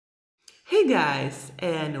Hey guys,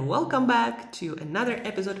 and welcome back to another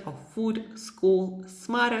episode of Food School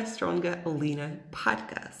Smarter, Stronger, Leaner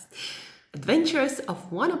podcast. Adventures of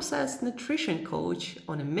one obsessed nutrition coach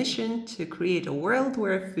on a mission to create a world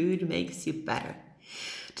where food makes you better.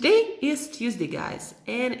 Today is Tuesday, guys,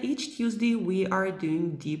 and each Tuesday we are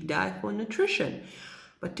doing deep dive on nutrition.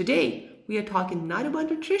 But today we are talking not about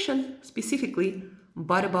nutrition specifically,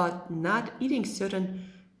 but about not eating certain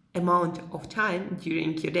amount of time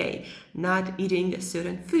during your day, not eating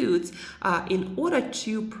certain foods in order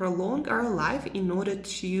to prolong our life, in order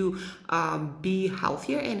to be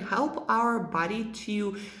healthier and help our body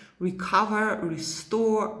to recover,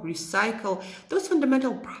 restore, recycle, those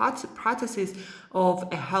fundamental processes of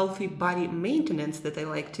a healthy body maintenance that I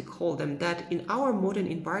like to call them, that in our modern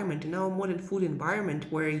environment, in our modern food environment,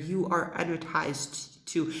 where you are advertised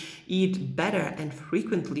to eat better and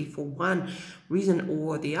frequently for one reason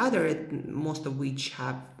or the other, most of which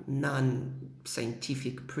have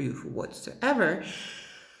non-scientific proof whatsoever.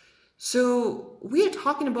 So we are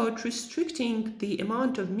talking about restricting the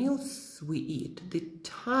amount of meals we eat, the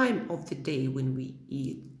time of the day when we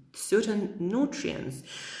eat, certain nutrients.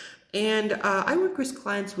 And I work with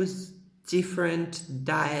clients with different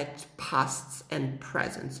diet pasts and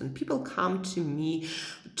presents, and people come to me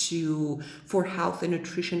for health and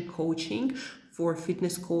nutrition coaching, for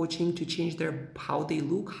fitness coaching, to change how they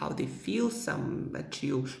look, how they feel,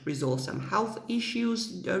 to resolve some health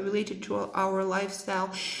issues related to our lifestyle.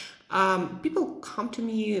 People come to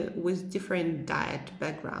me with different diet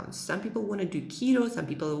backgrounds. Some people want to do keto, some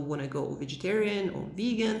people want to go vegetarian or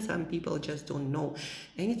vegan, some people just don't know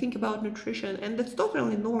anything about nutrition, and that's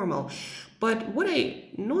totally normal. But what I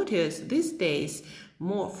notice these days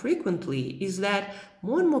more frequently is that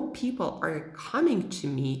more and more people are coming to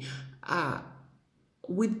me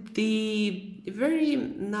with the very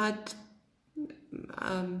not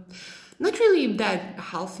really that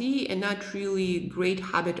healthy and not really great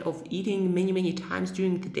habit of eating many times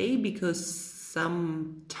during the day, because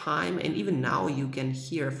some time, and even now you can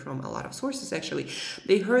hear from a lot of sources actually,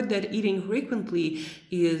 they heard that eating frequently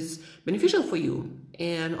is beneficial for you.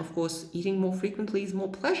 And of course, eating more frequently is more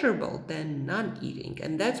pleasurable than not eating.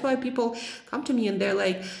 And that's why people come to me and they're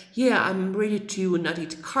like, yeah, I'm ready to not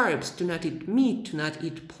eat carbs, to not eat meat, to not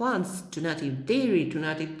eat plants, to not eat dairy, to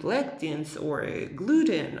not eat lectins or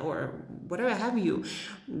gluten or whatever have you.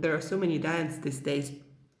 There are so many diets these days.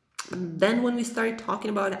 Then when we start talking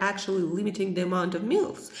about actually limiting the amount of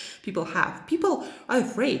meals people are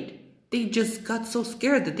afraid. They just got so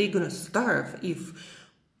scared that they're gonna starve if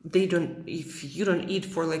you don't eat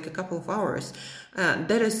for like a couple of hours.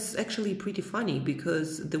 That is actually pretty funny,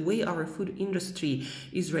 because the way our food industry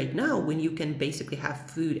is right now, when you can basically have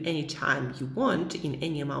food anytime you want, in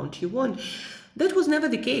any amount you want, that was never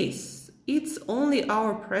the case. It's only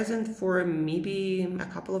our present for maybe a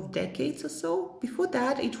couple of decades or so. Before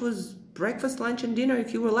that, it was breakfast, lunch, and dinner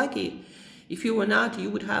if you were lucky. If you were not,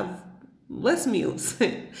 you would have less meals.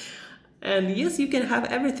 And yes, you can have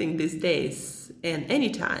everything these days and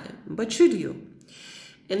anytime, but should you?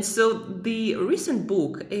 And so the recent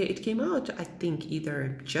book, it came out, I think,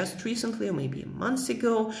 either just recently or maybe a month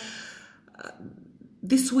ago.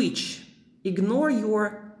 The Switch,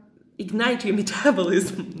 Ignite your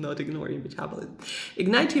metabolism, not ignore your metabolism.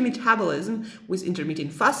 Ignite your metabolism with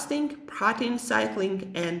intermittent fasting, protein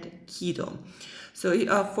cycling, and keto.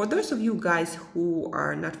 So for those of you guys who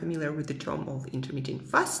are not familiar with the term of intermittent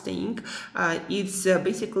fasting, it's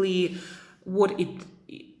basically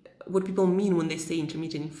what people mean when they say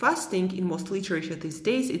intermittent fasting in most literature these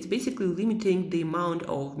days. It's basically limiting the amount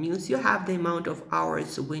of meals you have, the amount of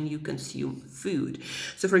hours when you consume food.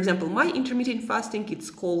 So for example, my intermittent fasting, it's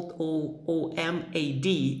called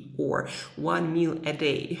OMAD, or 1 meal a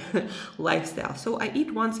day lifestyle. So I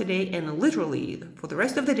eat once a day, and literally for the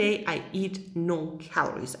rest of the day I eat no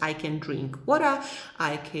calories. I can drink water,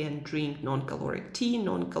 I can drink non-caloric tea,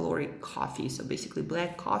 non-caloric coffee, so basically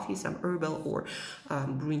black coffee, some herbal or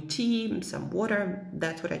green tea, some water.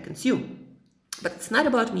 That's what I consume. But it's not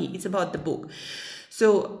about me, it's about the book.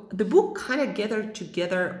 So the book kind of gathered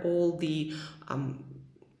together all the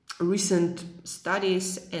recent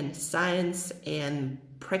studies and science and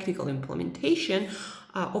practical implementation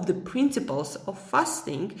of the principles of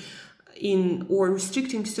fasting or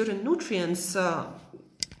restricting certain nutrients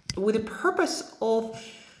with the purpose of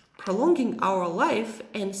prolonging our life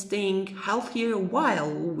and staying healthier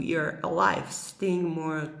while we are alive, staying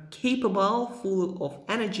more capable, full of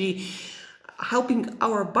energy, helping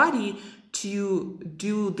our body to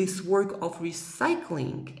do this work of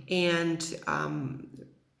recycling and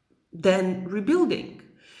then rebuilding.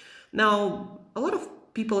 Now, a lot of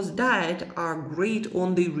people's diet are great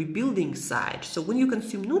on the rebuilding side. So when you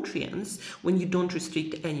consume nutrients, when you don't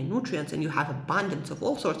restrict any nutrients and you have abundance of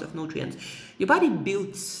all sorts of nutrients, your body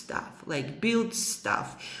builds stuff,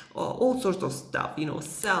 all sorts of stuff,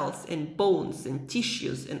 cells and bones and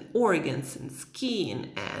tissues and organs and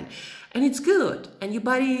skin, and it's good. And your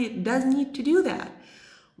body does need to do that.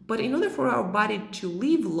 But in order for our body to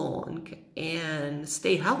live long and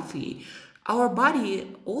stay healthy, our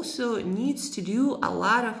body also needs to do a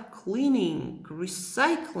lot of cleaning,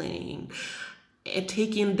 recycling, and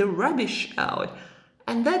taking the rubbish out.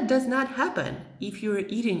 And that does not happen if you're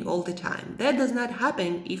eating all the time. That does not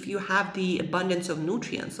happen if you have the abundance of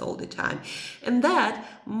nutrients all the time. And that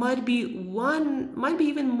might be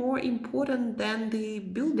even more important than the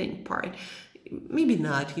building part. Maybe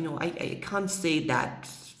not, I can't say that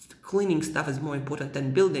cleaning stuff is more important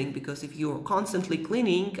than building, because if you're constantly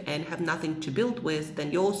cleaning and have nothing to build with, then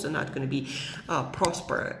you're also not going to be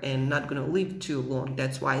prosper and not going to live too long.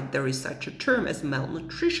 That's why there is such a term as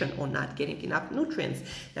malnutrition, or not getting enough nutrients,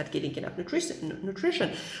 not getting enough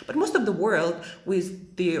nutrition. But most of the world,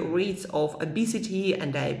 with the rates of obesity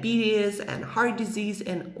and diabetes and heart disease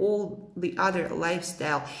and all the other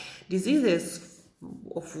lifestyle diseases,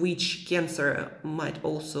 of which cancer might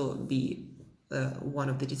also be one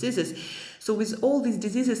of the diseases. So with all these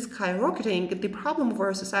diseases skyrocketing, the problem of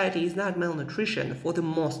our society is not malnutrition for the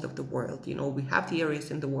most of the world. We have the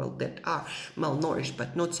areas in the world that are malnourished,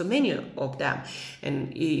 but not so many of them.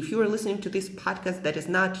 And if you are listening to this podcast, that is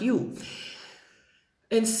not you.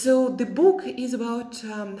 And so the book is about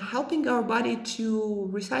helping our body to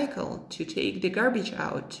recycle, to take the garbage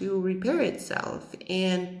out, to repair itself,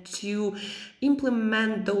 and to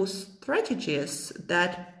implement those strategies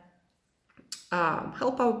that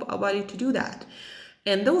help our body to do that.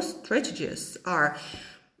 And those strategies are,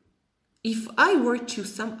 if I were to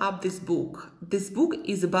sum up this book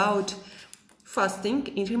is about fasting,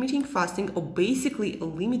 intermittent fasting, or basically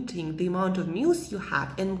limiting the amount of meals you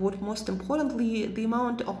have, and what most importantly, the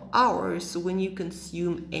amount of hours when you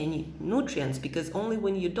consume any nutrients, because only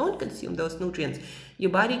when you don't consume those nutrients,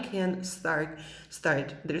 your body can start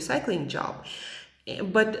the recycling job.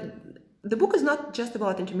 But the book is not just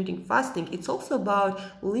about intermittent fasting, it's also about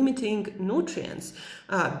limiting nutrients,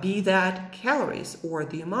 be that calories or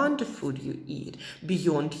the amount of food you eat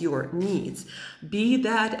beyond your needs, be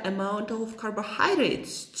that amount of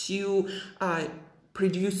carbohydrates to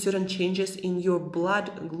produce certain changes in your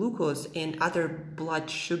blood glucose and other blood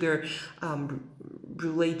sugar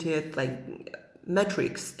related like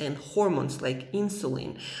metrics and hormones like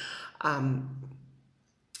insulin.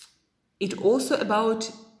 It also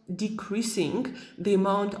about decreasing the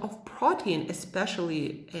amount of protein,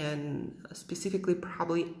 especially and specifically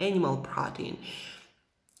probably animal protein,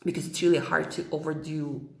 because it's really hard to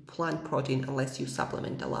overdo plant protein unless you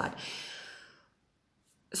supplement a lot.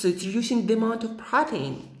 So it's reducing the amount of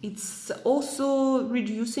protein. It's also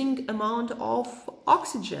reducing amount of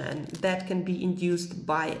oxygen that can be induced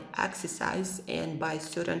by exercise and by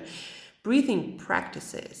certain breathing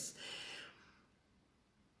practices.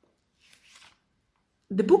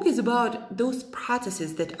 The book is about those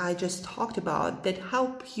processes that I just talked about that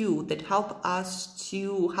help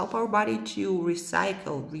our body to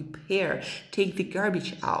recycle, repair, take the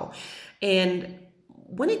garbage out. And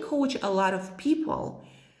when I coach a lot of people,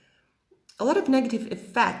 a lot of negative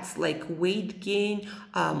effects like weight gain,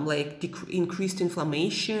 like increased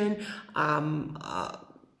inflammation, the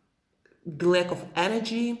lack of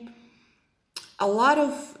energy, a lot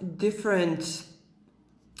of different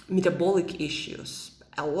metabolic issues,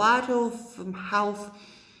 a lot of health,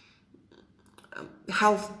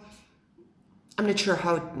 I'm not sure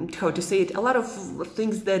how to say it, a lot of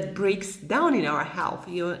things that breaks down in our health.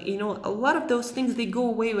 A lot of those things, they go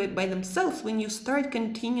away by themselves when you start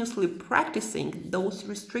continuously practicing those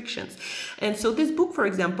restrictions. And so this book, for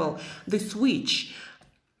example, The Switch,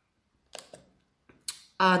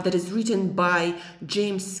 that is written by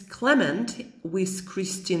James Clement with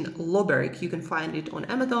Christine Loberg. You can find it on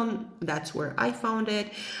Amazon. That's where I found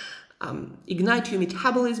it. Ignite Your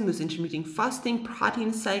Metabolism with Intermittent Fasting,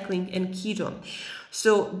 Protein Cycling, and Keto.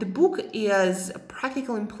 So the book is a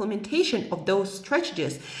practical implementation of those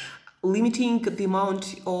strategies, limiting the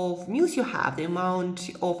amount of meals you have, the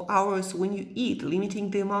amount of hours when you eat,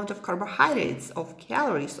 limiting the amount of carbohydrates, of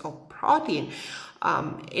calories, of protein,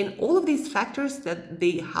 and all of these factors that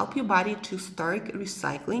they help your body to start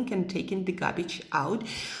recycling and taking the garbage out,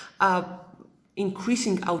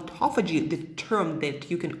 increasing autophagy, the term that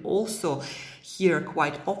you can also hear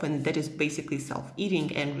quite often, that is basically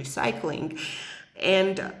self-eating and recycling.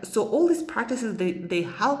 And so all these practices, they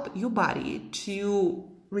help your body to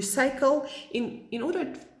recycle in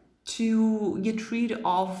order to get rid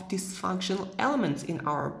of dysfunctional elements in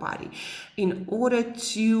our body, in order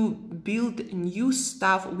to build new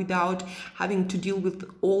stuff without having to deal with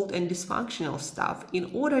old and dysfunctional stuff,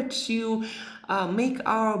 in order to make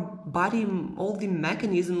our body, all the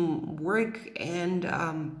mechanism work and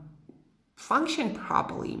function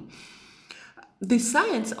properly. The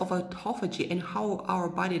science of autophagy and how our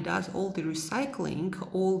body does all the recycling,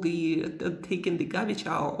 all the taking the garbage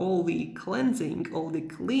out, all the cleansing, all the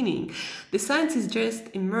cleaning, the science is just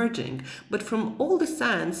emerging. But from all the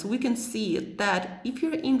science, we can see that if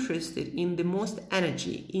you're interested in the most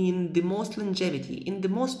energy, in the most longevity, in the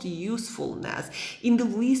most usefulness, in the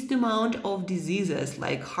least amount of diseases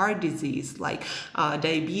like heart disease, like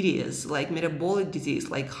diabetes, like metabolic disease,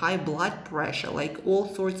 like high blood pressure, like all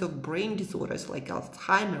sorts of brain disorders, like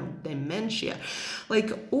Alzheimer, dementia,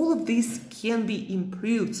 like all of these can be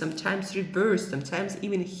improved, sometimes reversed, sometimes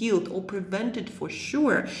even healed or prevented for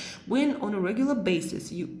sure when on a regular basis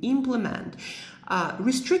you implement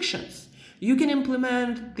restrictions. You can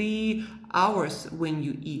implement the hours when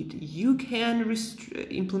you eat. You can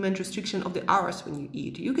implement restriction of the hours when you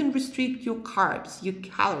eat. You can restrict your carbs, your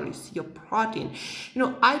calories, your protein.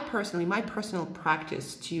 I personally, my personal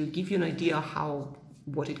practice, to give you an idea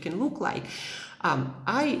what it can look like,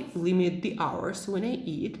 I limit the hours when I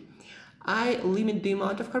eat. I limit the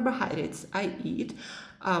amount of carbohydrates I eat.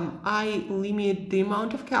 I limit the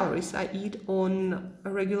amount of calories I eat on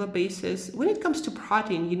a regular basis. When it comes to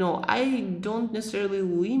protein, I don't necessarily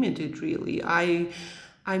limit it really.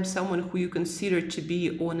 I'm someone who you consider to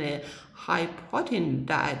be on a high protein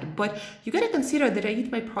diet, but you gotta consider that I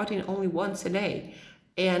eat my protein only once a day.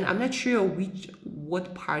 And I'm not sure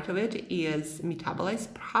what part of it is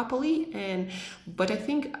metabolized properly, but I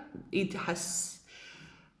think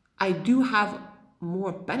I do have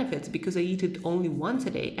more benefits because I eat it only once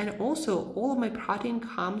a day. And also all of my protein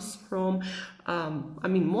comes from,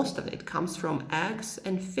 most of it comes from eggs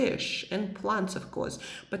and fish and plants, of course,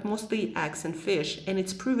 but mostly eggs and fish. And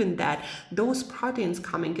it's proven that those proteins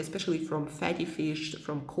coming especially from fatty fish,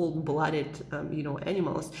 from cold-blooded,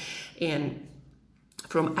 animals, and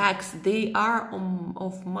from eggs, they are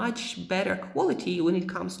of much better quality when it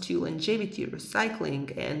comes to longevity,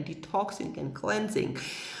 recycling, and detoxing and cleansing.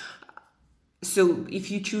 So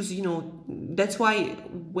if you choose, that's why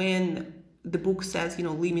when the book says,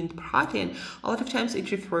 limit protein, a lot of times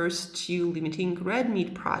it refers to limiting red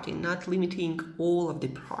meat protein, not limiting all of the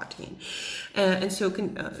protein. And so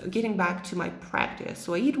getting back to my practice,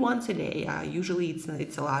 so I eat once a day. Usually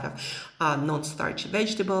it's a lot of non-starch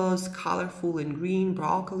vegetables, colorful and green,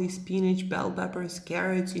 broccoli, spinach, bell peppers,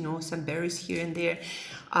 carrots, some berries here and there.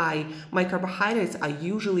 My carbohydrates are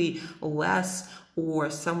usually less or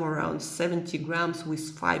somewhere around 70 grams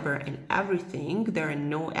with fiber and everything. There are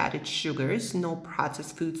no added sugars, no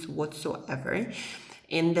processed foods whatsoever.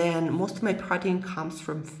 And then most of my protein comes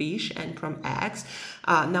from fish and from eggs.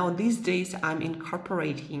 Now these days I'm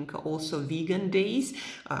incorporating also vegan days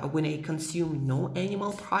when I consume no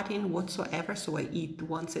animal protein whatsoever. So I eat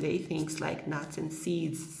once a day things like nuts and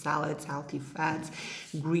seeds, salads, healthy fats,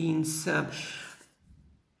 greens,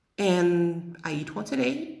 and I eat once a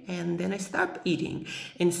day and then I stop eating.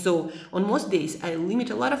 And so on most days I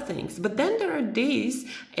limit a lot of things, but then there are days,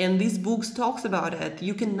 and this book talks about it,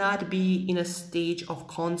 you cannot be in a stage of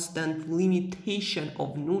constant limitation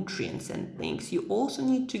of nutrients and things. You also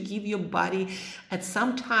need to give your body at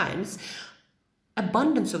some times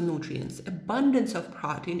abundance of nutrients, abundance of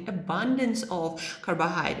protein, abundance of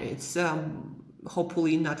carbohydrates,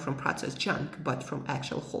 hopefully not from processed junk, but from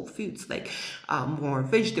actual whole foods, like more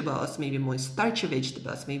vegetables, maybe more starchy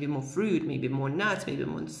vegetables, maybe more fruit, maybe more nuts, maybe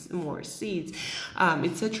more seeds,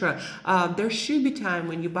 etc. There should be time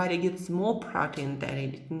when your body gets more protein than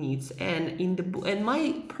it needs, and in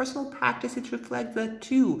my personal practice, it reflects that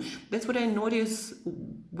too. That's what I notice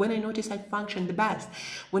when I notice I function the best.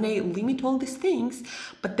 When I limit all these things,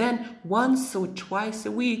 but then once or twice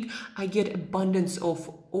a week, I get abundance of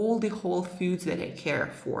all the whole foods that I care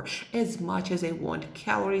for, as much as I want,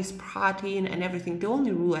 calories, protein, and everything. The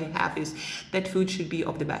only rule I have is that food should be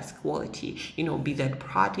of the best quality, be that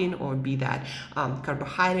protein or be that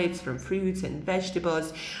carbohydrates from fruits and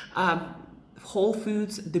vegetables. Whole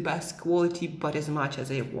foods, the best quality, but as much as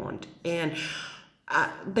I want. And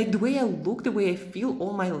like the way I look, the way I feel,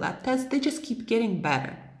 all my lab tests, they just keep getting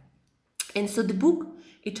better. And so the book,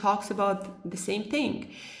 it talks about the same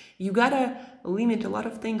thing. You gotta limit a lot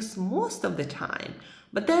of things most of the time,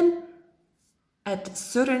 but then at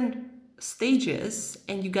certain stages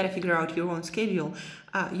and you got to figure out your own schedule.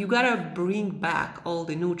 You got to bring back all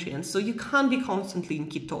the nutrients. So you can't be constantly in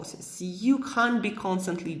ketosis. You can't be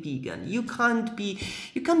constantly vegan. You can't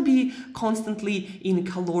be constantly in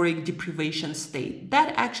caloric deprivation state.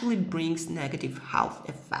 That actually brings negative health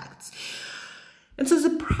effects. And so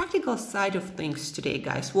the practical side of things today,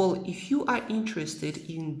 guys, well, if you are interested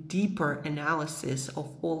in deeper analysis of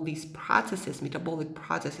all these processes, metabolic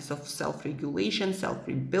processes of self-regulation,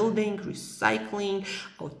 self-rebuilding, recycling,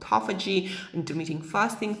 autophagy, intermittent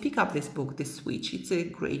fasting, pick up this book, The Switch. It's a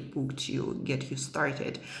great book to get you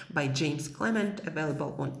started, by James Clement,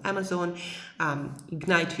 available on Amazon.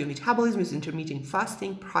 Ignite Your Metabolism is intermittent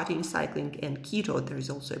fasting, protein cycling, and keto. There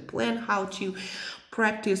is also a plan how to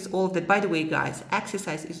practice all of that. By the way, guys,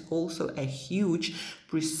 exercise is also a huge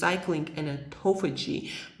recycling and autophagy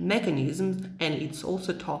mechanism, and it's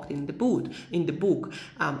also talked in the book.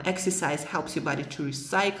 Exercise helps your body to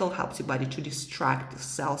recycle, helps your body to distract the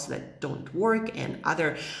cells that don't work and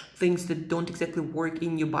other things that don't exactly work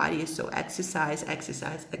in your body. So exercise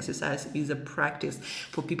is a practice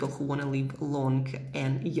for people who want to live long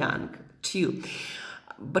and young too.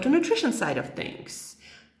 But on the nutrition side of things,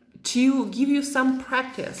 to give you some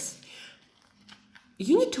practice,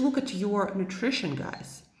 you need to look at your nutrition,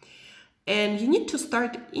 guys, and you need to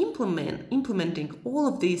start implementing all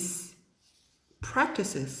of these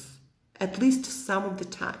practices at least some of the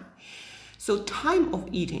time. So time of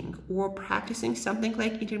eating, or practicing something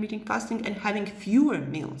like intermittent fasting and having fewer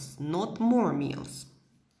meals, not more meals.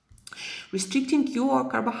 Restricting your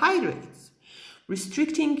carbohydrates,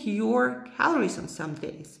 restricting your calories on some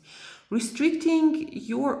days, restricting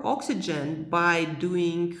your oxygen by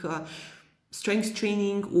doing strength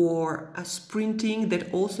training or sprinting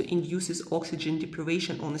that also induces oxygen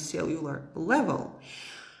deprivation on a cellular level.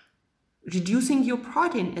 Reducing your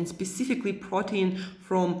protein, and specifically protein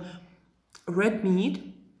from red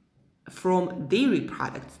meat, from dairy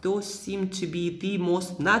products. Those seem to be the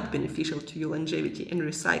most not beneficial to your longevity and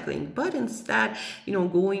recycling, but instead,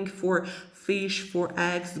 going for fish, for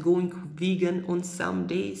eggs, going vegan on some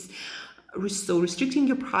days. So restricting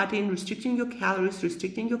your protein, restricting your calories,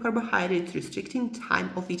 restricting your carbohydrates, restricting time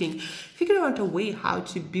of eating. Figure out a way how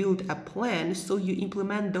to build a plan so you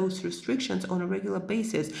implement those restrictions on a regular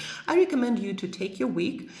basis. I recommend you to take your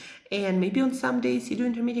week, and maybe on some days you do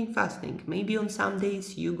intermittent fasting. Maybe on some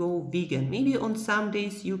days you go vegan. Maybe on some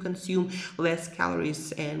days you consume less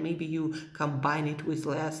calories, and maybe you combine it with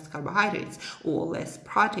less carbohydrates or less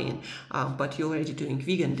protein, but you're already doing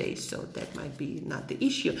vegan days, so that might be not the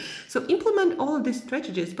issue. So implement all of these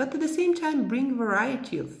strategies, but at the same time, bring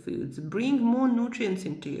variety of foods, bring more nutrients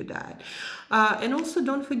into your diet. And also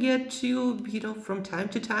don't forget to, from time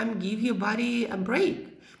to time, give your body a break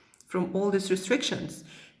from all these restrictions.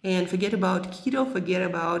 And forget about keto, forget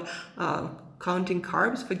about counting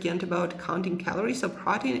carbs, forget about counting calories or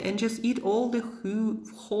protein, and just eat all the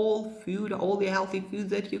whole food, all the healthy foods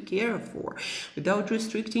that you care for without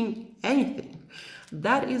restricting anything.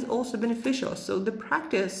 That is also beneficial. So the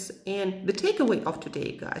practice and the takeaway of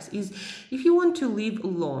today, guys, is if you want to live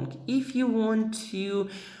long, if you want to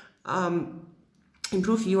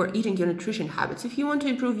improve your eating, your nutrition habits, if you want to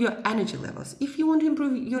improve your energy levels, if you want to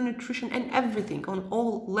improve your nutrition and everything on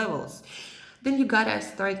all levels, then you gotta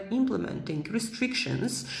start implementing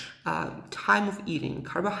restrictions, time of eating,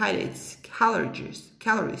 carbohydrates, calories,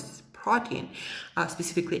 protein,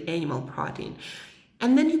 specifically animal protein.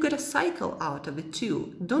 And then you gotta cycle out of it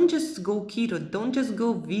too. Don't just go keto, don't just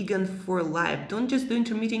go vegan for life, don't just do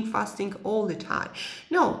intermittent fasting all the time.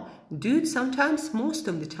 No, do it sometimes, most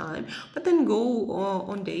of the time, but then go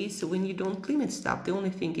on days when you don't limit stuff. The only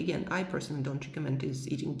thing, again, I personally don't recommend is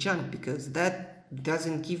eating junk, because that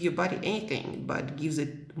doesn't give your body anything, but gives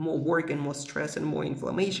it more work and more stress and more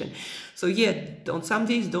inflammation. So yeah, on some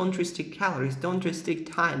days, don't restrict calories, don't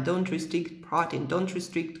restrict time, don't restrict protein, don't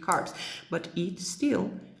restrict carbs, but eat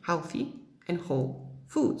still healthy and whole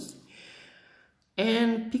foods.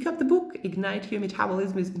 And pick up the book, Ignite Your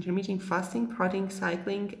Metabolism is Intermittent Fasting, Protein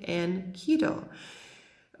Cycling, and Keto.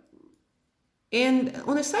 And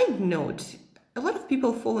on a side note, a lot of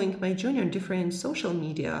people following my journey on different social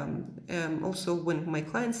media, also when my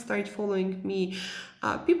clients start following me,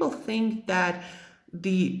 people think that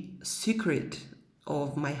the secret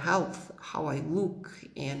of my health, how I look,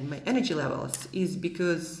 and my energy levels is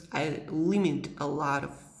because I limit a lot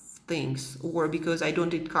of things, or because I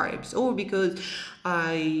don't eat carbs, or because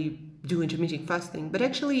I do intermittent fasting. But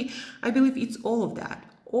actually, I believe it's all of that.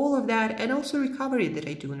 all of that, and also recovery that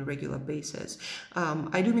I do on a regular basis.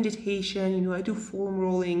 I do meditation, I do foam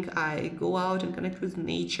rolling, I go out and connect with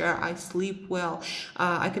nature, I sleep well,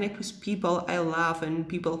 I connect with people I love and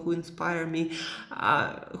people who inspire me,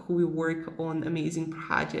 who we work on amazing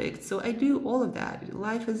projects. So I do all of that.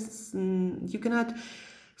 Life is, you cannot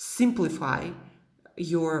simplify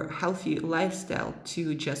your healthy lifestyle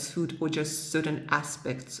to just food or just certain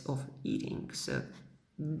aspects of eating. So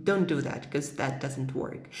don't do that, because that doesn't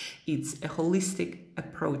work. It's a holistic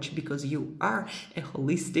approach, because you are a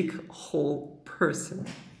holistic whole person.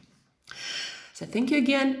 So thank you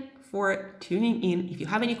again for tuning in. If you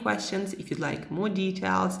have any questions, if you'd like more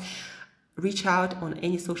details, reach out on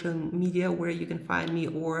any social media where you can find me,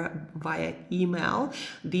 or via email.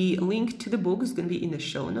 The link to the book is going to be in the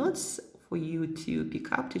show notes for you to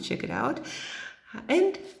pick up, to check it out.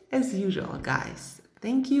 And as usual, guys,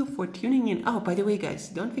 thank you for tuning in. Oh, by the way, guys,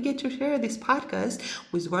 don't forget to share this podcast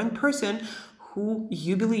with one person who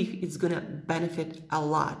you believe is going to benefit a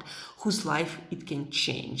lot, whose life it can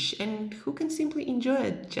change, and who can simply enjoy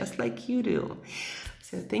it just like you do.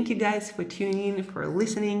 So thank you guys for tuning in, for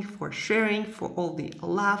listening, for sharing, for all the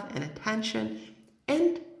love and attention.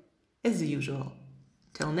 And as usual,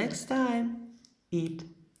 till next time, eat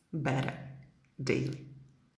better daily.